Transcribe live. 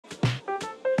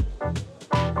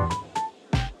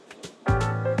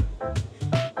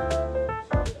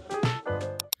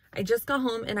I just got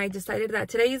home and I decided that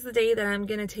today is the day that I'm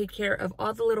gonna take care of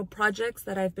all the little projects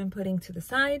that I've been putting to the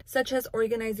side, such as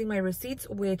organizing my receipts,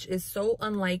 which is so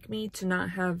unlike me to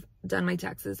not have done my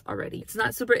taxes already. It's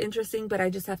not super interesting, but I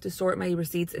just have to sort my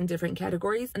receipts in different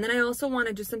categories. And then I also want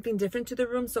to do something different to the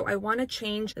room, so I want to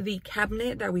change the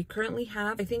cabinet that we currently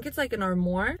have. I think it's like an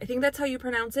armoire. I think that's how you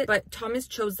pronounce it, but Thomas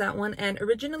chose that one, and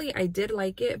originally I did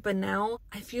like it, but now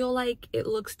I feel like it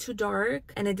looks too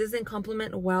dark and it doesn't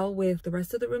complement well with the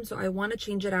rest of the room, so I want to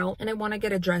change it out and I want to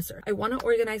get a dresser. I want to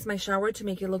organize my shower to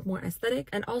make it look more aesthetic,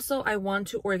 and also I want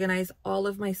to organize all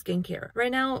of my skincare.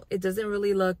 Right now it doesn't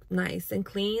really look nice and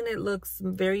clean. It looks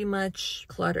very much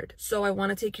cluttered, so I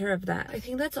want to take care of that. I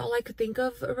think that's all I could think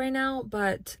of right now,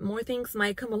 but more things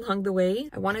might come along the way.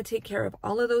 I want to take care of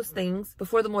all of those things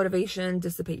before the motivation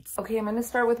dissipates. Okay, I'm going to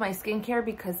start with my skincare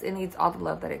because it needs all the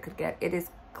love that it could get. It is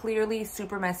clearly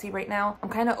super messy right now. I'm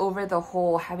kind of over the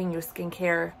whole having your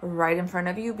skincare right in front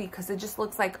of you because it just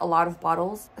looks like a lot of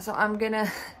bottles. So I'm gonna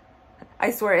I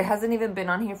swear it hasn't even been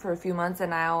on here for a few months and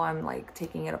now I'm like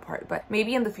taking it apart. But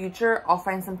maybe in the future I'll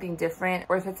find something different,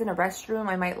 or if it's in a restroom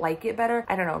I might like it better.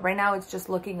 I don't know. Right now it's just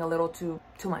looking a little too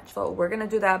much. So we're gonna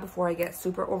do that before I get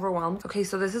super overwhelmed. Okay,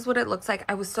 so this is what it looks like.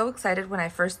 I was so excited when I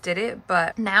first did it,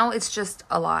 but now it's just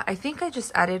a lot. I think I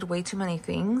just added way too many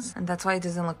things and that's why it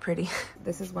doesn't look pretty.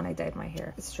 This is when I dyed my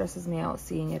hair. It stresses me out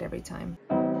seeing it every time.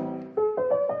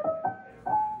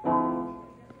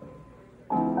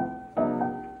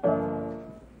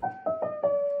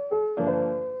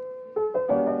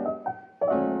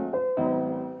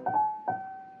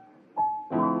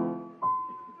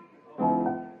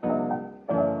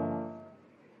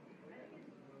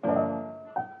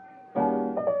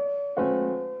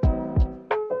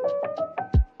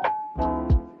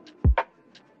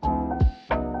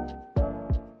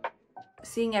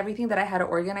 Seeing everything that I had to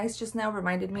organize just now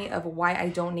reminded me of why I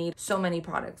don't need so many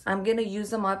products. I'm gonna use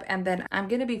them up and then I'm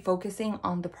gonna be focusing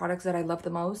on the products that I love the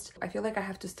most. I feel like I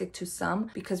have to stick to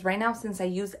some because right now, since I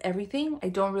use everything, I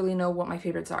don't really know what my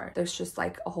favorites are. There's just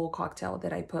like a whole cocktail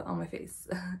that I put on my face.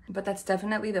 But that's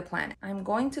definitely the plan. I'm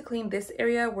going to clean this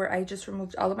area where I just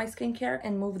removed all of my skincare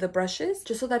and move the brushes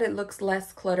just so that it looks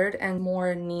less cluttered and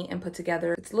more neat and put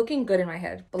together. It's looking good in my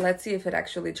head, but let's see if it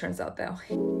actually turns out though.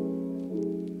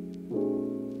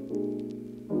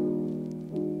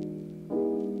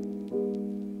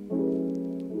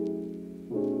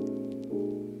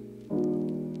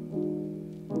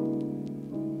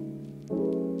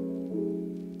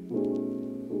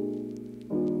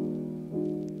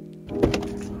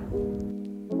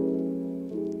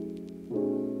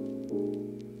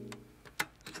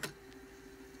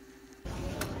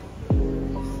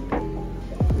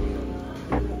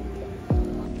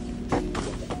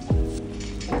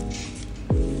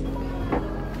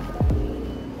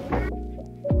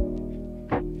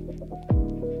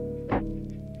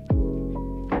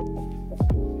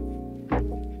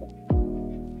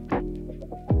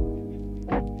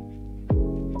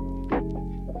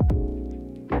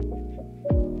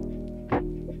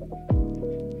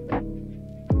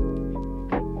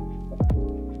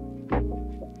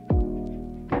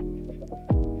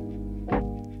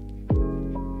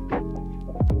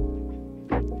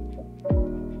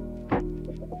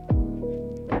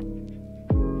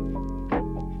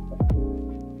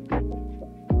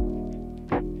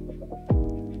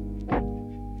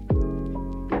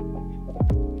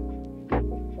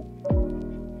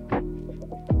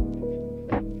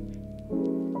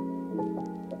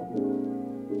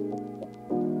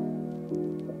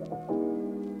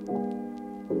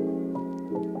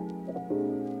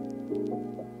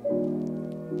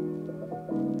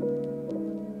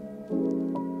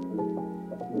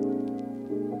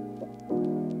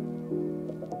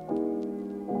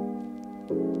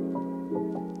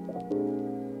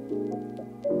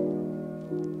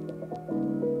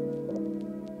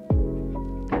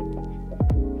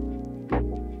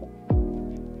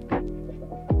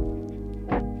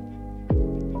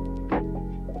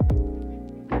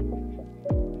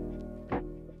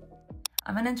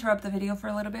 I'm gonna interrupt the video for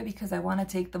a little bit because I want to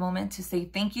take the moment to say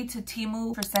thank you to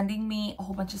Temu for sending me a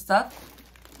whole bunch of stuff.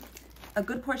 A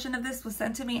good portion of this was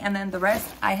sent to me and then the rest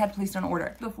I had placed on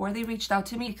order before they reached out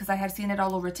to me because I had seen it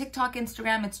all over TikTok,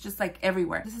 Instagram. It's just like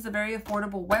everywhere. This is a very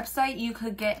affordable website. You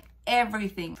could get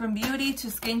everything from beauty to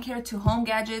skincare to home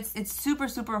gadgets. It's super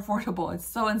affordable. It's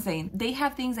so insane. They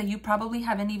have things that you probably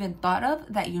haven't even thought of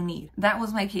that you need. That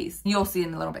was my case. You'll see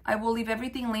in a little bit. I will leave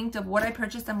everything linked of what I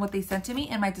purchased and what they sent to me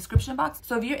in my description box.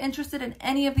 So if you're interested in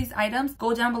any of these items,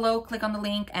 go down below, click on the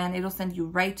link, and it'll send you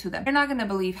right to them. You're not gonna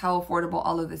believe how affordable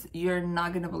all of this. You're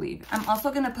not gonna believe. I'm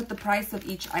also gonna put the price of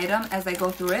each item as I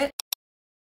go through it.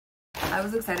 I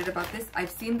was excited about this. I've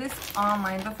seen this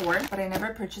online before, but I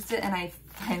never purchased it, and I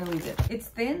finally did. It's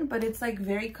thin, but it's like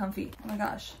very comfy. Oh my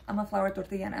gosh, I'm a flour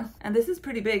tortilla now. And this is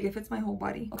pretty big. It fits my whole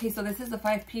body. Okay, so this is the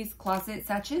 5-piece closet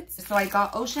sachets. So I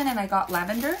got ocean and I got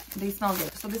lavender. They smell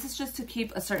good. So this is just to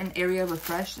keep a certain area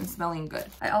refreshed and smelling good.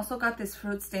 I also got this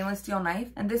fruit stainless steel knife,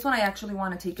 and this one I actually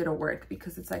want to take it to work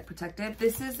because it's like protected.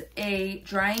 This is a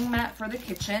drying mat for the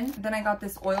kitchen. Then I got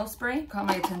this oil spray. Caught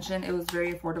my attention. It was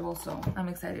very affordable, so I'm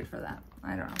excited for that.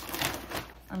 I don't know.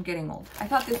 I'm getting old. I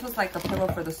thought this was like a pillow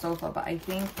for the sofa, but I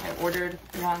think I ordered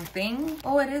the wrong thing.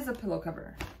 Oh, it is a pillow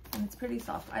cover. And it's pretty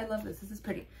soft. I love this. This is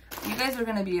pretty. You guys are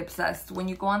gonna be obsessed. When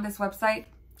you go on this website,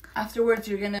 afterwards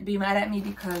you're gonna be mad at me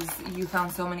because you found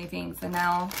so many things and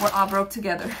now we're all broke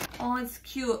together. Oh, it's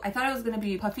cute. I thought it was gonna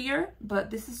be puffier,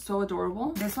 but this is so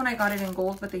adorable. This one I got it in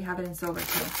gold, but they have it in silver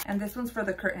too. And this one's for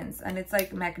the curtains, and it's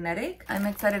like magnetic. I'm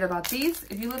excited about these.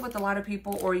 If you live with a lot of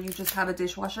people or you just have a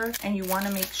dishwasher and you want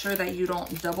to make sure that you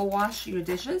don't double wash your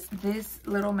dishes, this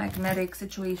little magnetic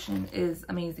situation is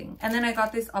amazing. And then I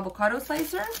got this avocado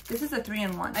slicer. This is a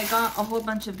 3-in-1. I got a whole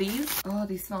bunch of these. Oh,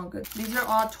 these smell good. These are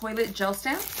all toilet gel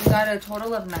stamps. We got a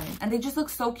total of 9, and they just look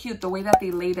so cute the way that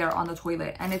they lay there on the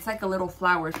toilet, and it's like a little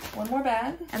flower. One more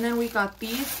bag, and then we got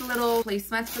these little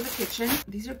placemats for the kitchen.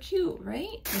 These are cute,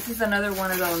 right? This is another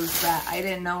one of those that I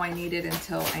didn't know I needed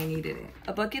until I needed it.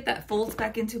 A bucket that folds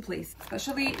back into place,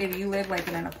 especially if you live like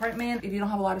in an apartment, if you don't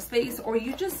have a lot of space, or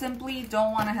you just simply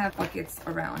don't want to have buckets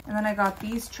around. And then I got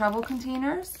these travel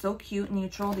containers. So cute,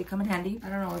 neutral. They come in handy. I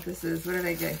don't know what this is. What did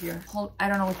I get here? I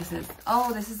don't know what this is.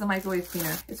 Oh, this is a microwave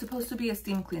cleaner. It's supposed to be a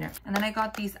steam cleaner. And then I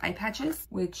got these eye patches,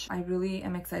 which I really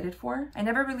am excited for. I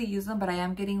never really use them, but I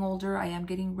am getting older. I am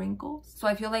getting wrinkles. So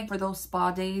I feel like for those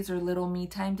spa days or little me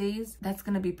time days, that's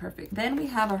gonna be perfect. Then we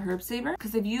have a herb saver,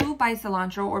 because if you buy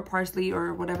cilantro or parsley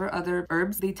or whatever other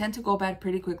herbs, they tend to go bad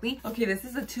pretty quickly. Okay, this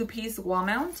is a 2-piece wall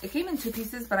mount. It came in 2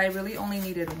 pieces, but I really only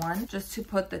needed 1 just to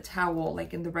put the towel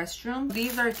like in the restroom.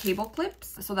 These are cable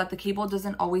clips so that the cable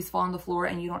doesn't always fall on the floor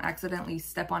and you don't accidentally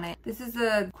step on it. This is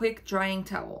a quick drying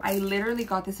towel. I literally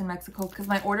got this in Mexico because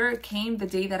my order came the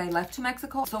day that I left to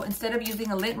Mexico. So instead of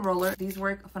using a lint roller, these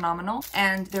work phenomenal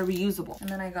and they're reusable. And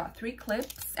then I got 3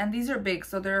 clips, and these are big,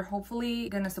 so they're hopefully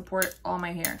gonna support all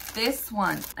my hair. This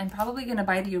one, I'm probably gonna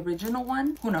buy the original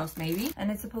one. Who knows, maybe. And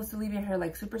it's supposed to leave your hair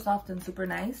like super soft and super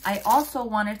nice. I also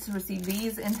wanted to receive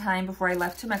these in time before I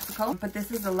left to Mexico, but this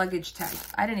is a luggage tag.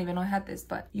 I didn't even know I had this,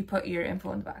 but you put your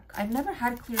info in the back. I've never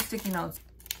had clear sticky notes.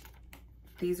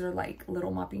 These are like little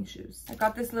mopping shoes. I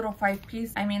got this little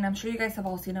 5-piece. I mean, I'm sure you guys have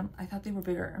all seen them. I thought they were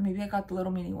bigger, or maybe I got the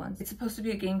little mini ones. It's supposed to be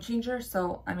a game changer,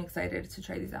 so I'm excited to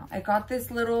try these out. I got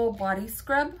this little body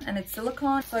scrub, and it's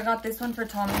silicone. So I got this one for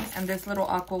Tommy's and this little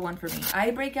aqua one for me. I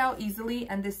break out easily,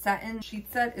 and this satin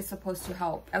sheet set is supposed to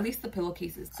help, at least the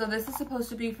pillowcases. So this is supposed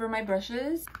to be for my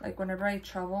brushes. Like whenever I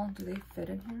travel, do they fit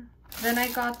in here? Then I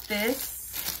got this.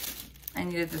 I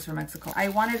needed this for Mexico. I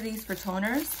wanted these for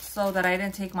toners so that I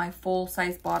didn't take my full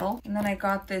size bottle. And then I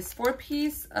got this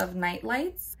 4-piece of night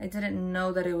lights. I didn't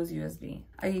know that it was USB.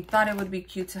 I thought it would be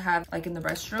cute to have like in the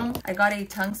restroom. I got a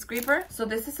tongue scraper. So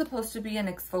this is supposed to be an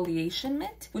exfoliation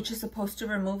mitt, which is supposed to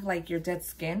remove like your dead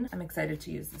skin. I'm excited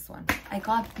to use this one. I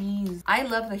got these. I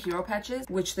love the hero patches,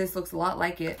 which this looks a lot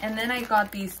like it. And then I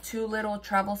got these 2 little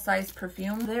travel size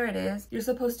perfume. There it is. You're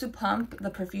supposed to pump the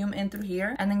perfume in through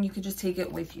here, and then you could just take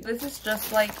it with you. This is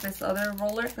just like this other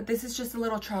roller, but this is just a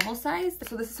little travel size.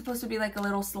 So this is supposed to be like a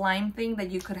little slime thing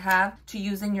that you could have to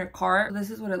use in your car.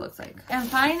 This is what it looks like. And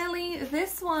finally,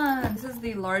 this one. This is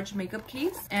the large makeup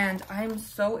case, and I'm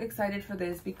so excited for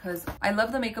this because I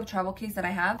love the makeup travel case that I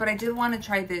have, but I did want to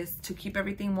try this to keep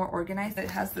everything more organized. It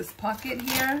has this pocket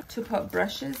here to put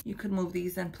brushes. You could move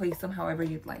these and place them however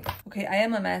you'd like. Okay, I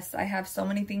am a mess. I have so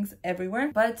many things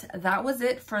everywhere, but that was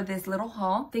it for this little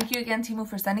haul. Thank you again, Temu,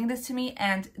 for sending this to me.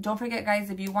 And don't forget, guys,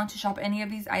 if you want to shop any of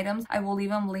these items, I will leave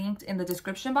them linked in the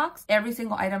description box. Every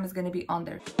single item is going to be on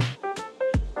there.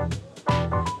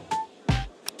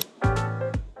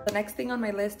 The next thing on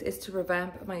my list is to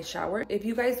revamp my shower. If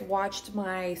you guys watched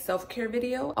my self-care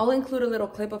video, I'll include a little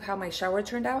clip of how my shower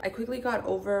turned out. I quickly got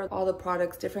over all the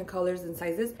products, different colors and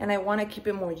sizes, and I want to keep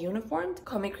it more uniformed.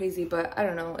 Call me crazy, but I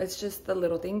don't know. It's just the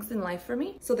little things in life for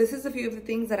me. So this is a few of the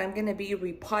things that I'm going to be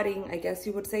repotting, I guess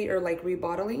you would say, or like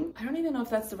rebottling. I don't even know if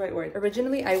that's the right word.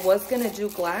 Originally, I was going to do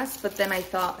glass, but then I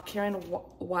thought, Karen,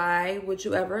 why would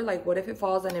you ever? Like, what if it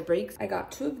falls and it breaks? I got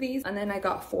 2 of these, and then I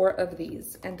got 4 of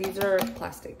these, and these are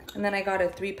plastic. And then I got a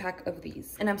 3-pack of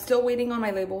these, and I'm still waiting on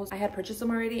my labels. I had purchased them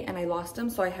already and I lost them,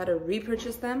 so I had to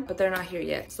repurchase them, but they're not here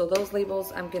yet. So those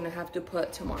labels I'm gonna have to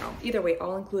put tomorrow. Either way,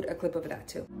 I'll include a clip of that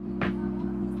too.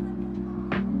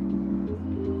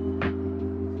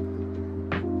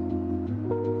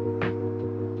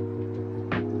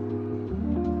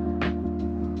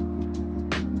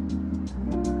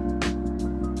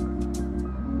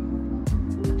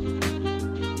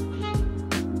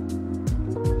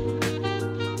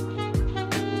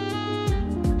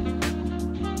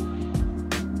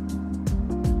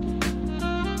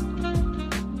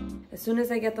 soon as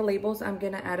I get the labels, I'm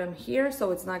gonna add them here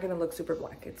so it's not gonna look super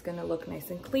black. It's gonna look nice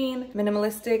and clean,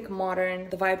 minimalistic, modern,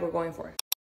 the vibe we're going for.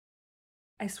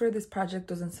 I swear this project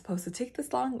wasn't supposed to take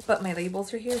this long, but my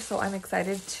labels are here, so I'm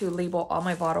excited to label all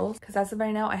my bottles because as of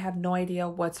right now, I have no idea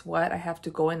what's what. I have to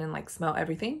go in and like smell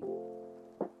everything.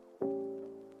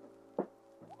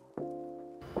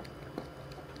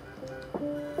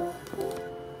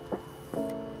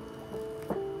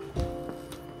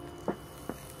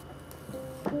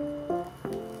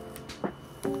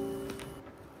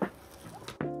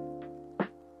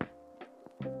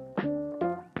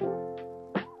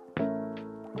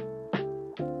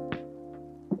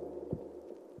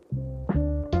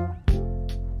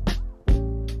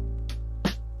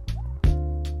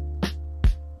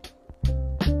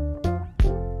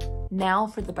 Now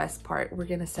for the best part, we're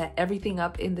gonna set everything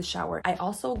up in the shower. I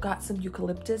also got some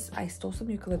eucalyptus. I stole some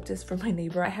eucalyptus from my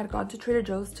neighbor. I had gone to Trader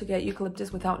Joe's to get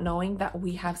eucalyptus without knowing that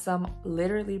we have some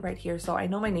literally right here. So I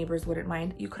know my neighbors wouldn't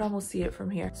mind. You could almost see it from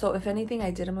here. So if anything,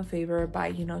 I did them a favor by,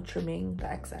 you know, trimming the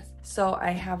excess. So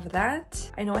I have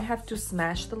that. I know I have to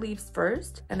smash the leaves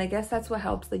first. And I guess that's what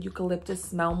helps the eucalyptus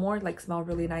smell more, like smell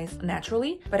really nice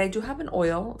naturally. But I do have an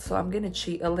oil, so I'm gonna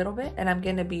cheat a little bit and I'm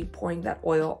gonna be pouring that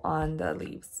oil on the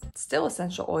leaves. Still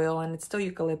essential oil and it's still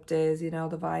eucalyptus, you know,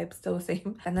 the vibe still the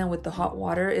same. And then with the hot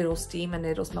water, it'll steam and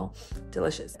it'll smell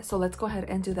delicious. So let's go ahead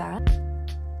and do that.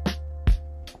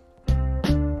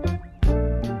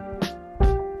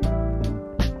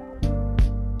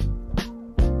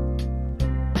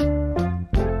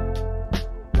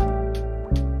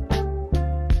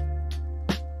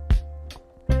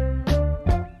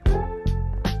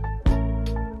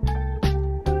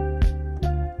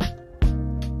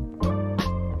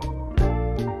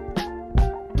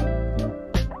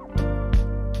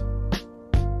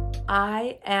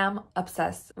 I am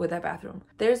obsessed with that bathroom.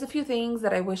 There's a few things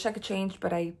that I wish I could change,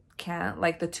 but I can't.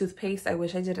 Like the toothpaste, I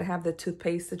wish I didn't have the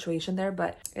toothpaste situation there,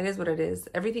 but it is what it is.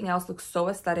 Everything else looks so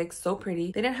aesthetic, so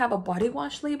pretty. They didn't have a body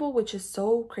wash label, which is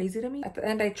so crazy to me. At the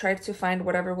end, I tried to find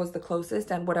whatever was the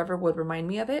closest and whatever would remind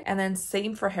me of it. And then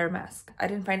same for hair mask. I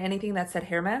didn't find anything that said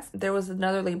hair mask. There was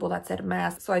another label that said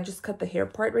mask, so I just cut the hair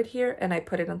part right here and I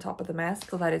put it on top of the mask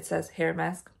so that it says hair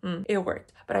mask. It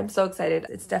worked, but I'm so excited.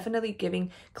 It's definitely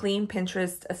giving clean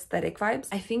Pinterest aesthetic vibes.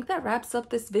 I think that wraps up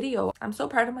this video. I'm so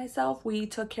proud of myself. We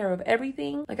took care of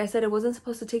everything. Like I said, it wasn't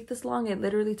supposed to take this long. It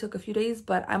literally took a few days,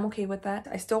 but I'm okay with that.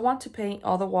 I still want to paint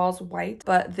all the walls white,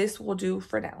 but this will do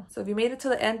for now. So if you made it to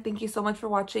the end, thank you so much for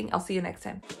watching. I'll see you next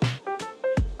time.